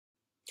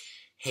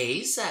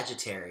Hey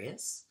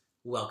Sagittarius,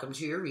 welcome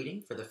to your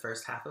reading for the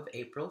first half of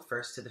April,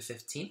 1st to the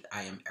 15th.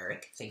 I am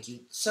Eric. Thank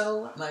you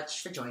so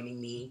much for joining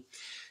me.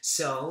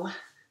 So,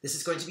 this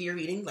is going to be your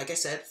reading, like I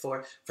said,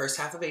 for first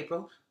half of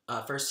April,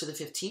 1st to the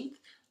 15th.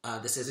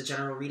 This is a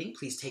general reading.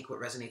 Please take what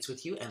resonates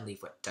with you and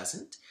leave what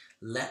doesn't.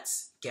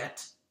 Let's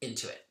get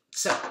into it.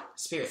 So,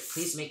 Spirit,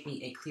 please make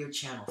me a clear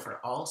channel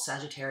for all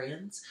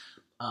Sagittarians,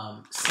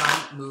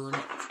 Sun, Moon,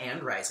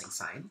 and Rising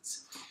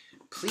signs.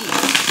 Please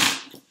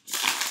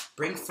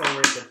bring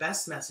forward the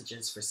best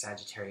messages for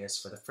Sagittarius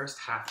for the first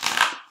half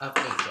of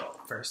April,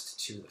 1st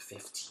to the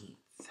 15th.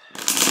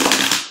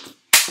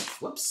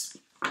 Whoops.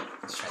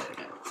 Let's try that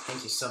again.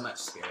 Thank you so much,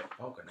 Spirit.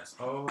 Oh, goodness.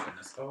 Oh,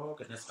 goodness. Oh,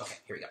 goodness. Okay,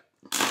 here we go.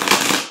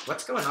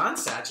 What's going on,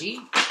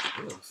 Saggy?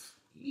 Oof.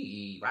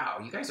 Wow,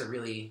 you guys are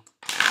really...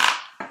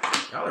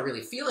 Y'all are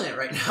really feeling it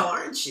right now,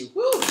 aren't you?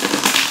 Woo!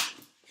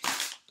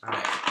 All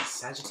right,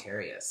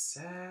 Sagittarius.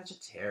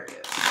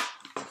 Sagittarius.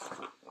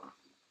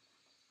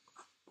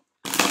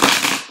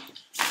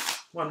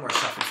 One more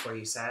shuffle for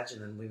you, Sag,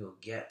 and then we will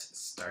get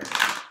started.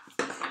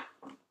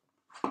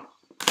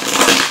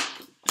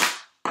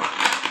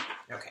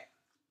 Okay.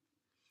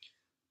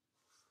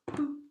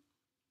 Boop,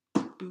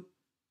 boop,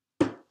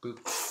 boop.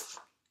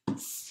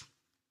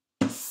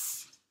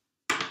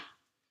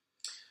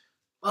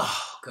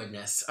 Oh,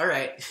 goodness. All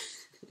right.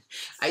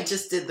 I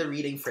just did the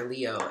reading for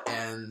Leo,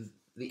 and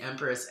the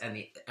Empress and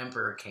the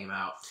Emperor came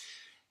out.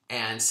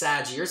 And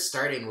Sag, you're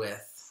starting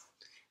with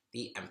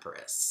the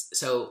Empress.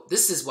 So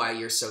this is why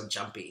you're so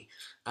jumpy.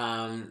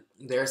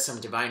 There are some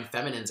divine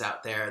feminines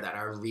out there that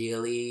are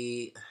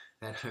really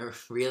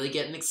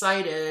getting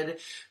excited.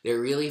 They're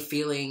really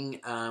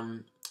feeling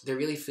a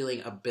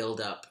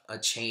build-up, a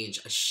change,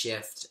 a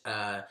shift,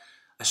 a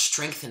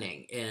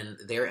strengthening in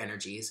their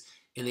energies,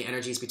 in the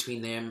energies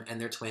between them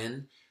and their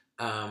twin.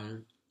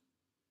 You're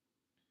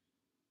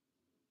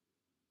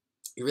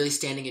really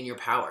standing in your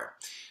power.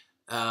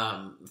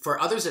 For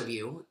others of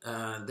you,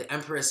 the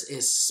Empress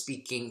is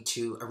speaking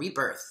to a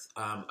rebirth,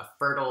 a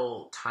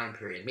fertile time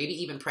period,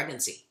 maybe even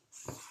pregnancy.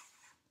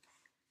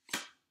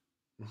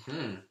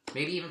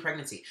 Maybe even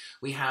pregnancy.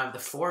 We have the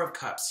Four of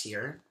Cups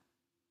here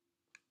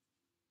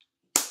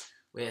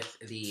with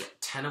the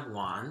Ten of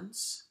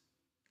Wands.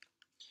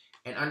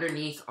 And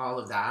underneath all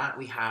of that,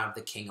 we have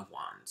the King of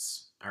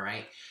Wands. All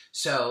right.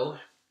 So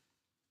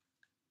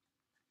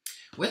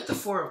with the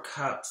Four of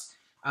Cups,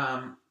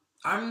 I'm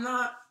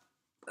not...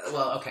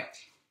 Well, okay.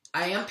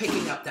 I am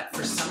picking up that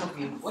for some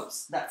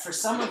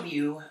of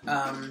you,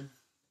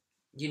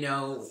 you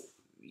know,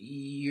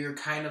 you're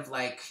kind of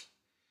like,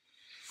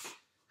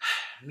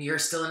 you're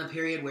still in a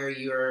period where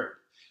your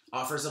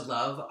offers of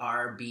love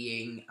are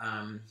being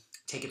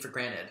taken for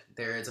granted.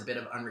 There is a bit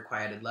of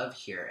unrequited love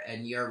here,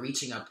 and you're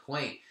reaching a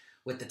point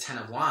with the Ten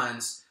of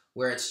Wands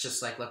where it's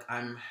just like, look,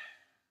 I'm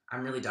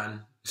really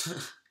done.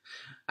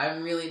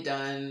 I'm really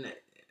done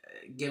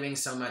giving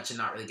so much and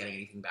not really getting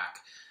anything back.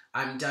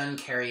 I'm done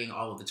carrying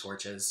all of the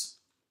torches.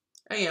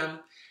 I am.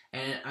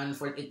 And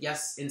unfortunately,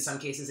 yes, in some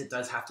cases it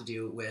does have to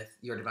do with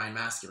your divine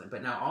masculine.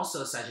 But now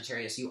also,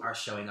 Sagittarius, you are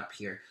showing up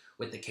here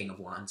with the King of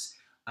Wands.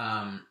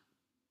 And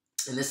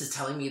this is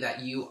telling me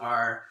that you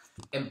are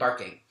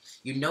embarking.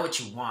 You know what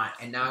you want,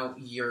 and now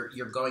you're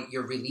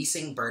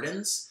releasing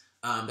burdens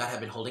that have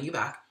been holding you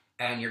back,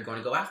 and you're going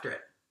to go after it.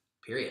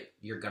 Period.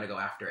 You're going to go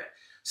after it.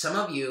 Some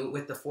of you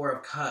with the Four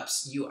of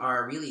Cups,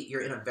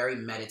 you're in a very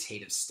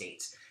meditative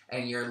state.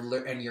 And you're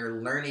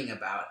learning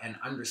about and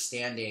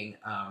understanding,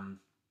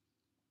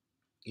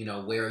 you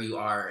know, where you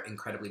are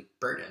incredibly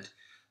burdened.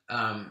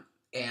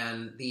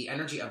 And the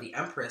energy of the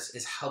Empress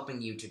is helping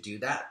you to do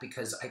that,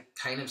 because I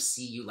kind of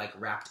see you like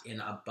wrapped in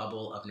a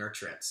bubble of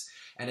nurturance.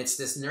 And it's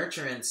this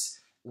nurturance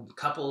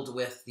coupled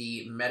with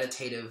the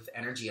meditative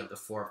energy of the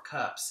Four of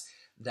Cups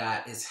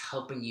that is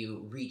helping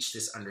you reach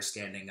this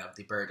understanding of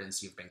the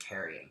burdens you've been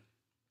carrying.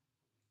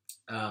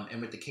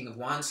 And with the King of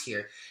Wands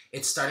here,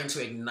 it's starting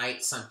to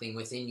ignite something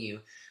within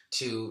you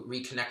to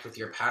reconnect with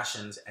your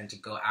passions and to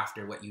go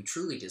after what you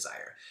truly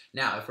desire.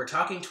 Now, if we're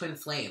talking twin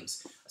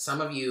flames,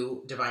 some of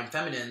you divine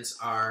feminines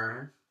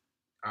are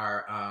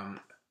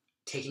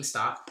taking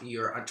stock.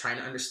 You're trying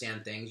to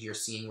understand things. You're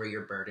seeing where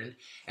you're burdened,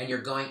 and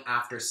you're going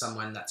after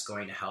someone that's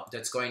going to help,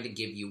 that's going to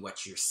give you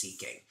what you're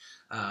seeking.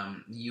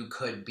 You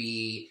could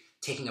be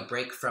taking a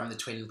break from the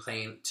twin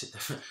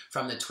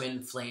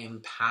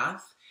flame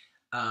path.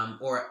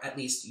 Or at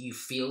least you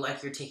feel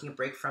like you're taking a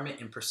break from it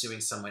and pursuing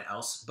someone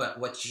else. But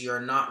what you're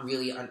not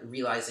really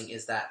realizing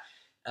is that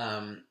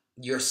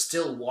you're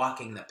still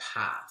walking the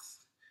path,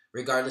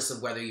 regardless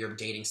of whether you're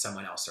dating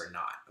someone else or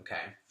not,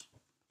 okay?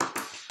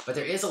 But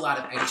there is a lot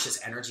of anxious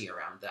energy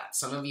around that.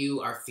 Some of you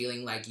are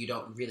feeling like you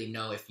don't really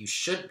know if you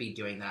should be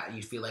doing that.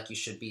 You feel like you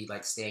should be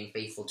like staying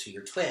faithful to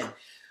your twin.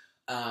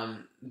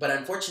 But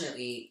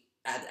unfortunately,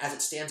 as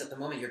it stands at the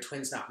moment, your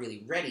twin's not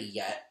really ready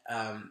yet.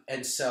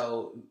 And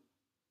so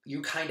you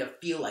kind of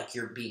feel like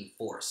you're being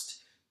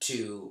forced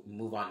to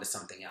move on to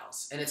something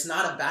else. And it's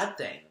not a bad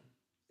thing.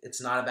 It's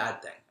not a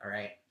bad thing, all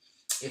right?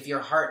 If your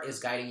heart is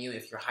guiding you,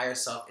 if your higher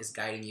self is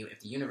guiding you, if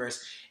the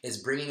universe is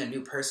bringing a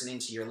new person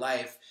into your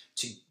life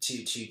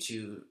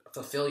to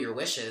fulfill your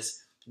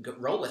wishes,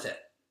 roll with it.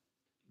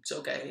 It's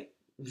okay.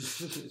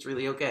 It's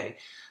really okay.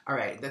 All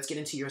right, let's get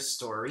into your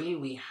story.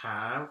 We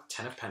have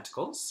 10 of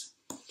Pentacles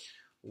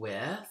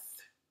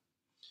with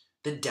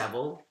the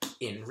Devil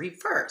in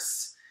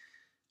reverse.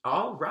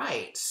 All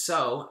right,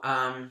 so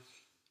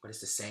what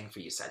is this saying for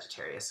you,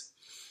 Sagittarius?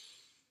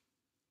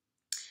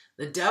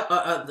 The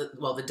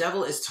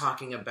devil is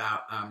talking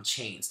about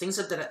chains, things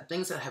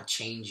that have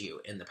changed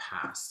you in the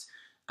past.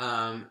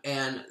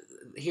 And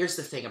here's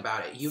the thing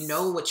about it. You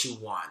know what you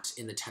want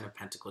in the 10 of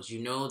Pentacles.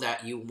 You know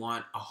that you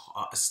want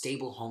a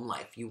stable home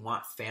life. You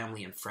want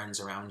family and friends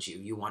around you.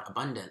 You want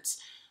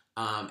abundance.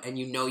 And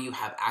you know you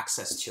have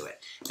access to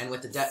it. And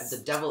with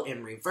the Devil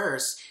in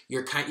reverse,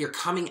 you're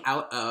coming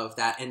out of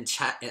that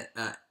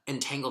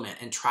entanglement,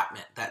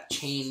 entrapment, that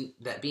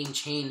being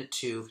chained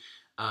to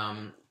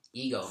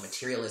ego,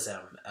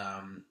 materialism,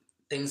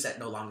 things that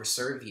no longer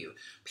serve you,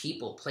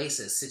 people,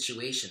 places,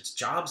 situations,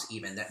 jobs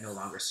even that no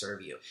longer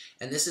serve you.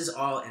 And this is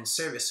all in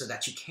service so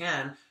that you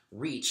can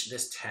reach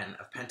this 10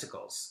 of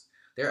Pentacles.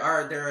 There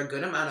are a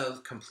good amount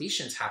of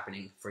completions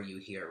happening for you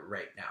here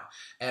right now.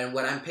 And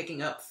what I'm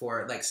picking up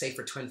for, like, say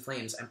for twin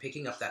flames, I'm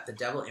picking up that the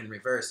Devil in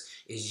reverse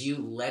is you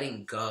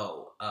letting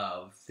go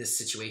of this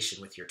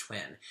situation with your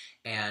twin.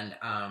 And,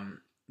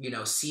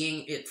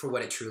 seeing it for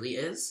what it truly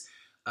is.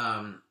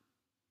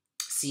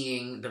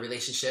 Seeing the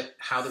relationship,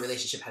 how the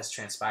relationship has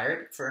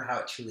transpired for how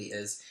it truly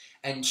is,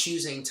 and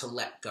choosing to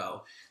let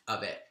go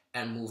of it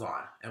and move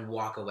on and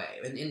walk away.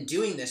 And in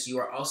doing this, you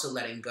are also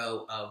letting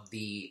go of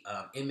the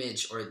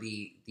image or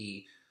the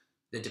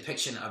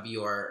depiction of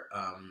your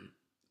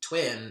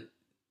twin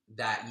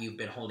that you've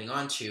been holding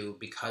on to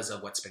because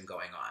of what's been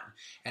going on.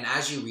 And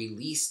as you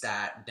release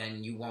that,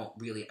 then you won't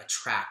really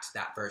attract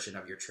that version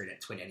of your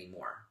twin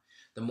anymore.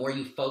 The more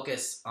you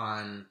focus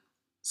on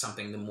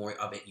something, the more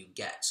of it you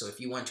get. So if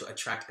you want to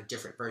attract a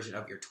different version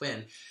of your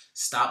twin,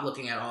 stop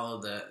looking at all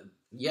of the,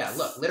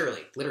 look,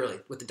 literally,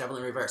 with the Devil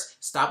in reverse,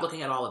 stop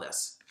looking at all of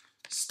this.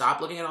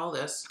 Stop looking at all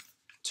this,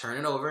 turn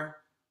it over,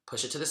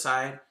 push it to the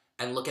side,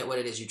 and look at what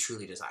it is you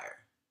truly desire.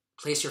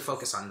 Place your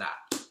focus on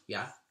that,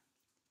 yeah?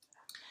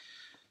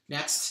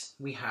 Next,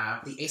 we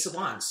have the Ace of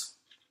Wands.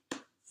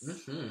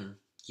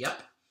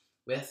 Yep,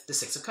 with the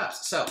Six of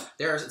Cups. So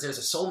there's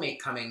a soulmate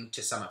coming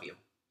to some of you.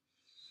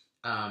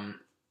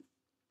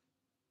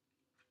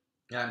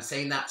 And I'm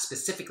saying that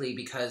specifically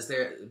because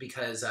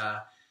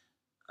a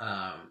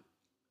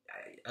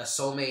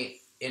soulmate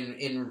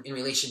in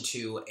relation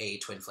to a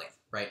twin flame,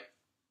 right?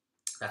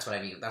 That's what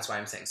I mean. That's why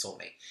I'm saying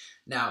soulmate.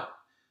 Now,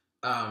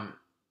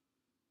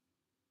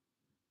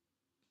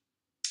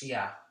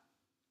 yeah,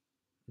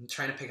 I'm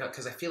trying to pick up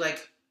because I feel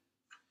like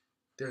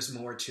there's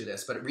more to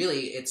this, but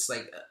really it's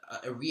like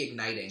a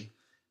reigniting.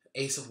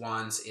 Ace of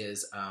Wands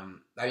is,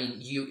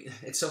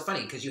 it's so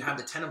funny because you have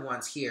the 10 of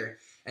Wands here.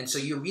 And so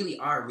you really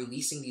are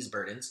releasing these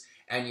burdens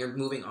and you're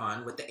moving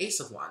on with the Ace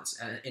of Wands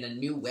in a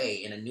new way,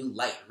 in a new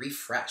light,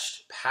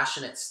 refreshed,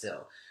 passionate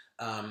still,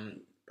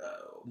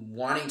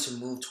 wanting to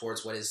move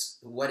towards what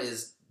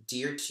is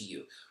dear to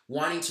you,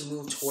 wanting to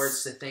move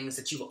towards the things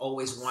that you've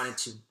always wanted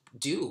to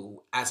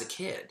do as a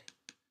kid.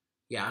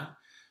 Yeah.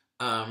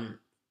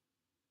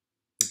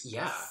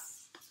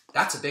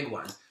 That's a big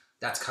one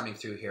that's coming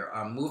through here.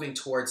 Moving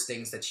towards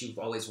things that you've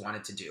always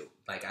wanted to do,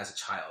 like as a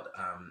child.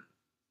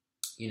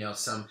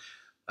 Some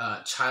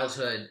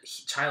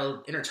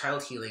inner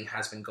child healing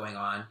has been going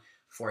on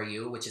for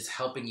you, which is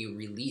helping you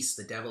release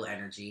the devil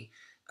energy.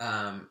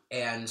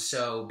 And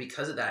so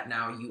because of that,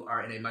 now you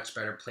are in a much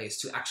better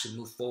place to actually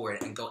move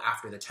forward and go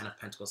after the 10 of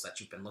Pentacles that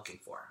you've been looking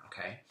for,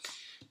 okay?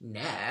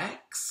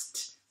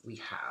 Next,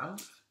 we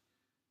have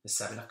the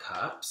 7 of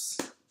Cups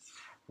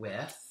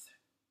with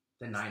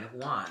the 9 of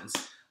Wands.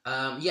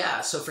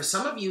 So for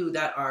some of you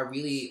that are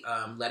really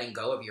letting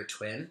go of your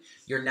twin,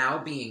 you're now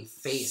being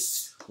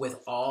faced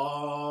with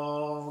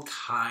all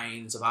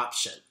kinds of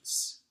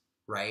options,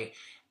 right?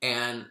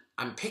 And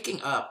I'm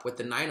picking up with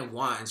the 9 of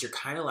Wands, you're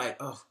kind of like,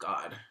 oh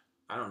God,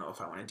 I don't know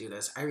if I want to do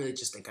this. I really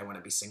just think I want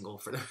to be single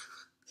for the...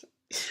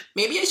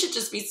 Maybe I should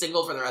just be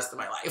single for the rest of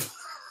my life.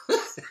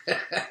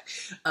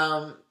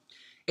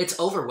 It's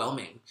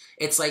overwhelming.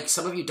 It's like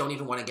some of you don't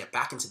even want to get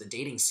back into the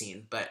dating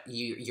scene, but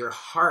your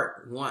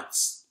heart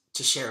wants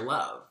to share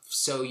love.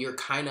 So you're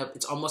kind of,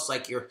 it's almost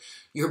like you're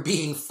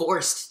being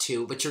forced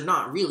to, but you're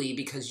not really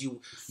because you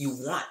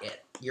want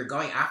it. You're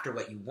going after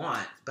what you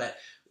want. But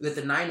with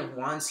the 9 of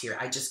Wands here,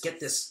 I just get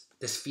this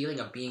feeling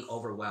of being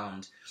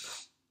overwhelmed,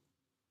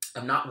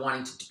 of not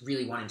wanting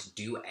to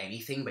do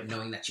anything, but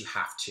knowing that you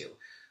have to.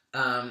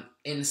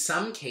 In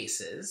some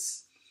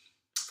cases,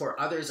 for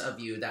others of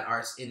you that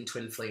are in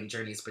twin flame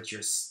journeys, but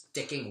you're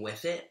sticking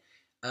with it,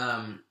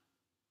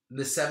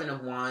 the 7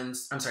 of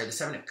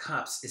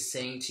Cups is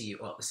saying to you,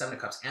 well, the 7 of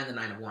Cups and the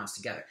 9 of Wands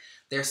together,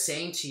 they're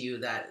saying to you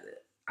that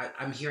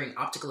I'm hearing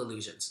optical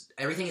illusions.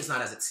 Everything is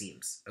not as it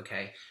seems,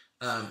 okay?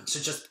 So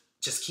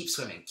just keep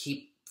swimming,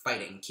 keep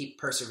fighting, keep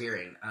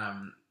persevering,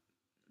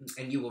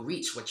 and you will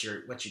reach what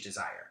you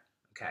desire,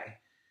 Okay.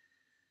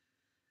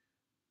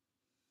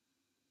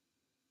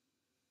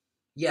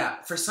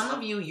 Yeah, for some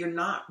of you,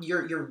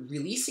 you're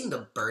releasing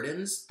the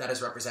burdens that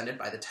is represented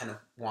by the Ten of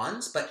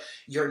Wands, but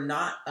you're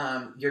not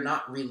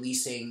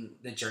releasing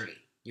the journey.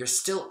 You're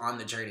still on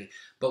the journey,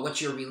 but what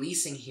you're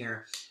releasing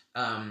here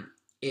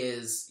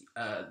is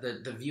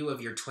the view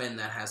of your twin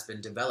that has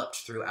been developed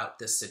throughout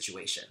this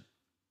situation,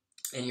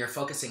 and you're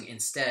focusing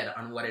instead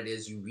on what it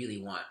is you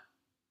really want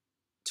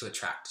to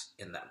attract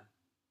in them.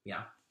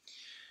 Yeah.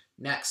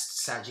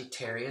 Next,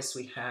 Sagittarius,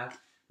 we have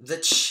the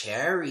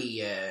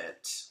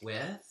Chariot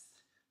with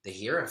the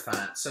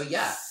Hierophant. So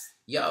yeah,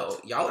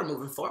 y'all are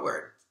moving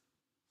forward.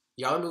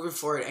 Y'all are moving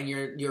forward, and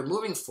you're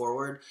moving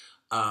forward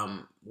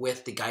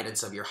with the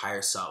guidance of your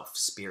higher self,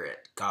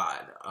 spirit,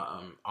 God,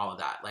 all of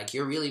that. Like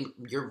you're really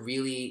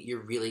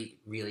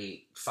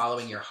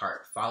following your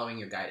heart, following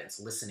your guidance,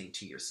 listening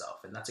to yourself,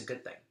 and that's a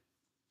good thing.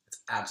 It's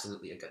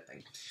absolutely a good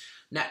thing.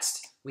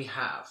 Next, we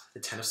have the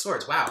Ten of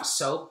Swords. Wow,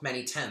 so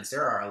many tens.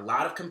 There are a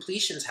lot of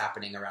completions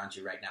happening around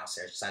you right now,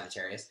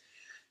 Sagittarius.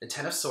 The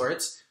Ten of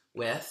Swords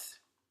with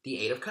the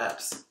Eight of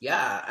Cups.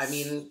 Yeah, I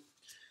mean,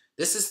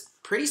 this is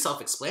pretty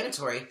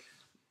self-explanatory.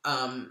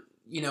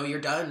 You're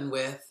done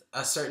with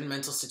a certain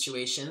mental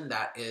situation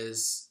that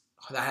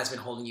has been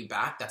holding you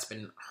back, that's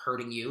been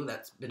hurting you,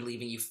 that's been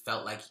leaving you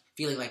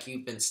feeling like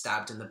you've been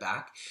stabbed in the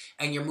back,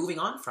 and you're moving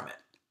on from it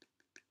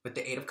with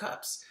the Eight of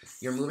Cups.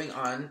 You're moving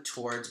on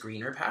towards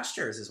greener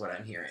pastures, is what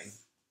I'm hearing.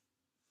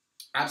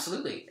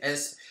 Absolutely.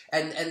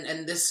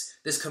 And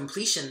this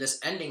completion, this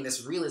ending,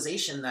 this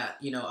realization that,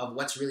 of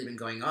what's really been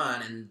going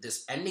on, and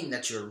this ending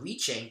that you're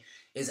reaching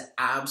is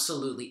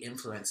absolutely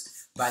influenced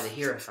by the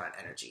Hierophant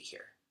energy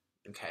here.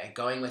 Okay,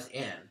 going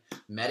within,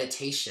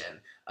 meditation,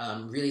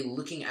 really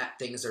looking at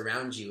things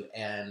around you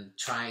and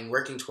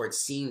working towards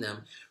seeing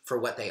them for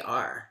what they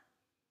are.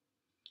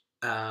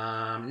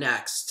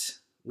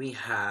 Next, we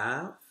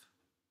have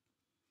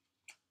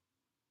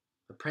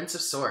the Prince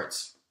of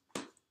Swords,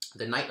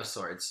 the Knight of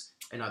Swords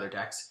in other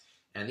decks,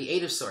 and the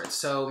Eight of Swords.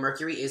 So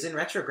Mercury is in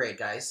retrograde,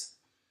 guys.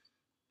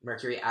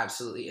 Mercury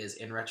absolutely is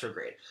in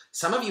retrograde.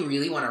 Some of you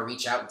really want to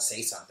reach out and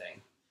say something.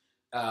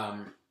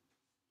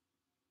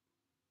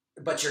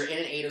 But you're in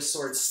an Eight of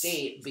Swords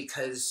state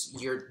because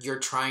you're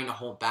trying to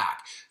hold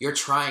back. You're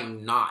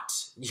trying not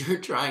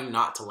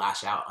to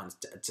lash out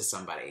to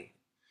somebody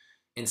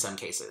in some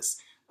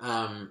cases.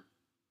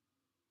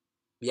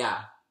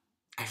 Yeah.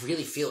 I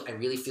really feel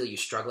you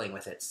struggling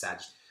with it, Sag,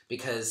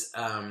 because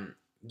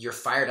you're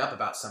fired up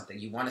about something.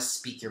 You want to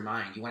speak your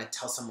mind. You want to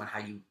tell someone how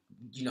you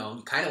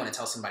kind of want to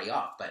tell somebody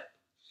off, but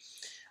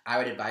I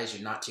would advise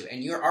you not to.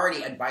 And you're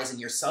already advising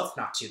yourself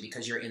not to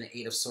because you're in the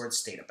Eight of Swords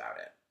state about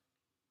it.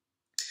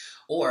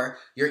 Or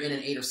you're in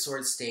an Eight of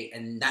Swords state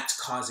and that's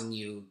causing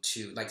you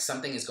to,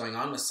 something is going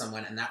on with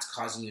someone and that's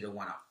causing you to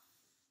want to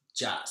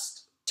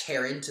just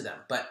tear into them.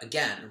 But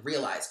again,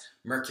 realize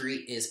Mercury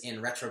is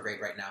in retrograde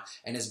right now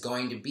and is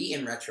going to be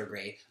in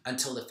retrograde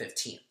until the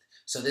 15th.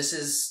 So this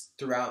is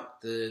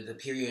throughout the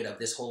period of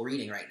this whole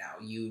reading right now.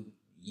 You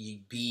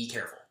be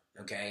careful,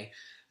 okay?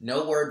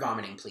 No word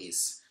vomiting,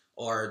 please.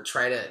 Or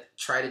try to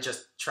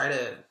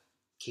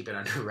keep it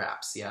under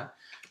wraps, yeah?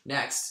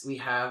 Next, we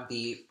have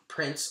the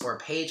Prince or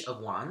Page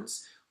of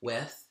Wands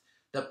with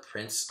the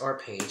Prince or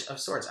Page of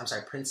Swords. I'm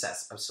sorry,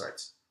 Princess of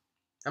Swords.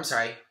 I'm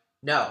sorry.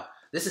 No,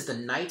 this is the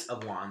Knight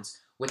of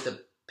Wands with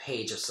the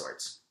Page of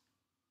Swords.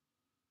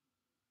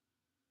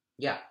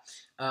 Yeah.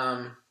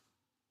 Well,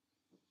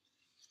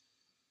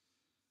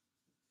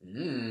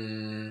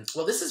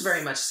 this is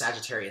very much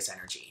Sagittarius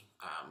energy,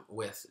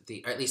 or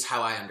at least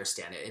how I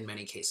understand it in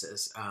many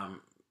cases.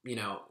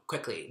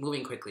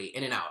 Moving quickly,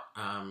 in and out.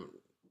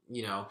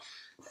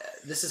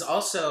 This is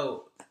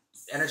also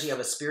energy of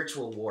a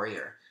spiritual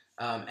warrior.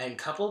 And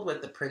coupled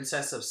with the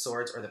Princess of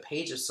Swords or the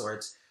Page of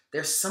Swords,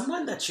 there's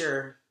someone that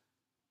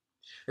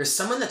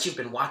you've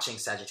been watching,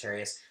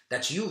 Sagittarius,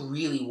 that you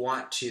really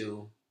want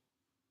to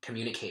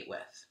communicate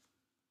with.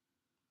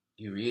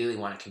 You really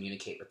want to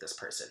communicate with this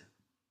person.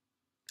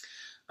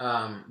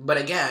 But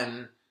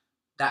again,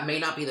 that may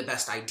not be the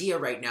best idea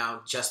right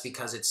now just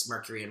because it's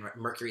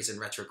Mercury's in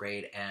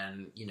retrograde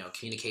and,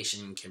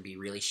 communication can be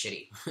really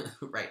shitty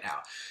right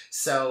now.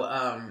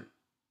 So,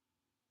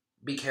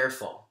 be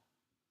careful,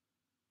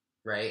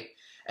 right?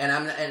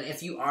 And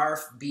if you are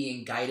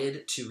being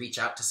guided to reach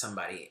out to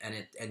somebody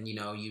and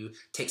you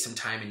take some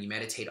time and you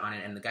meditate on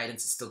it and the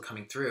guidance is still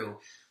coming through,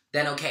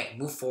 then okay,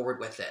 move forward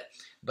with it.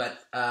 But,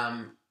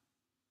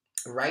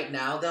 right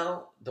now,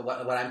 though,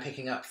 what I'm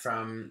picking up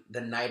from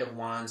the Knight of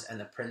Wands and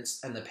the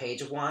Prince and the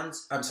Page of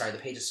Wands, the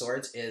Page of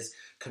Swords, is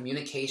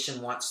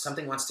communication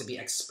something wants to be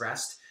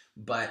expressed,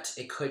 but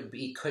it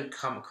could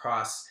come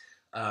across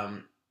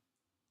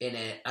in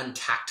an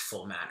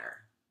untactful manner,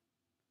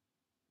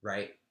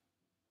 right?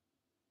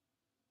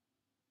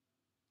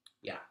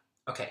 Yeah.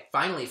 Okay.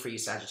 Finally, for you,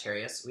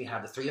 Sagittarius, we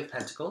have the Three of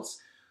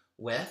Pentacles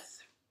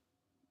with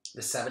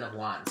the Seven of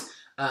Wands.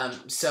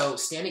 So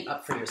standing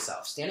up for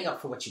yourself, standing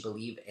up for what you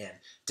believe in,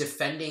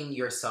 defending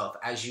yourself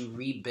as you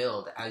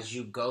rebuild, as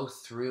you go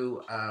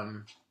through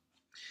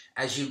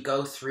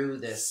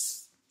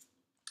this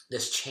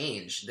this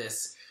change,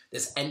 this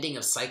ending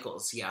of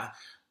cycles. Yeah.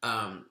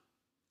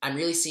 I'm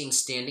really seeing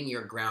standing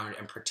your ground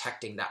and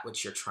protecting that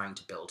which you're trying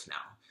to build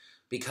now,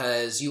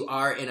 because you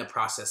are in a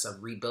process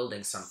of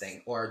rebuilding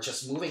something or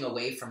just moving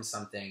away from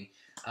something.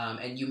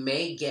 And you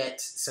may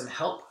get some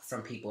help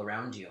from people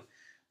around you.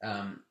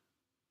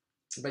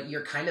 But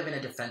you're kind of in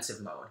a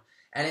defensive mode.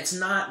 And it's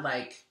not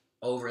like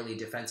overly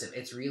defensive.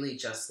 It's really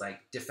just like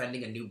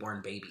defending a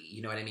newborn baby.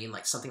 You know what I mean?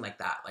 Like something like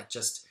that. Like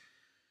just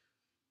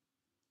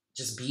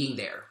being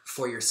there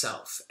for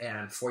yourself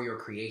and for your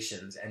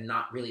creations, and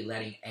not really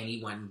letting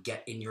anyone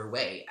get in your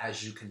way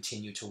as you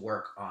continue to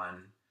work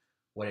on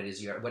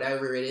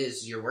whatever it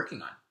is you're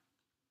working on.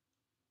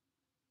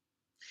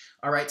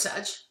 All right,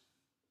 Sag.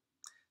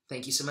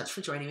 Thank you so much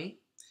for joining me.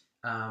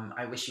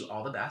 I wish you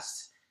all the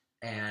best,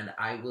 and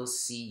I will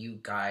see you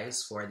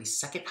guys for the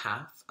second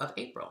half of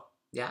April.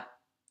 Yeah,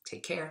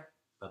 take care.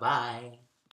 Bye-bye.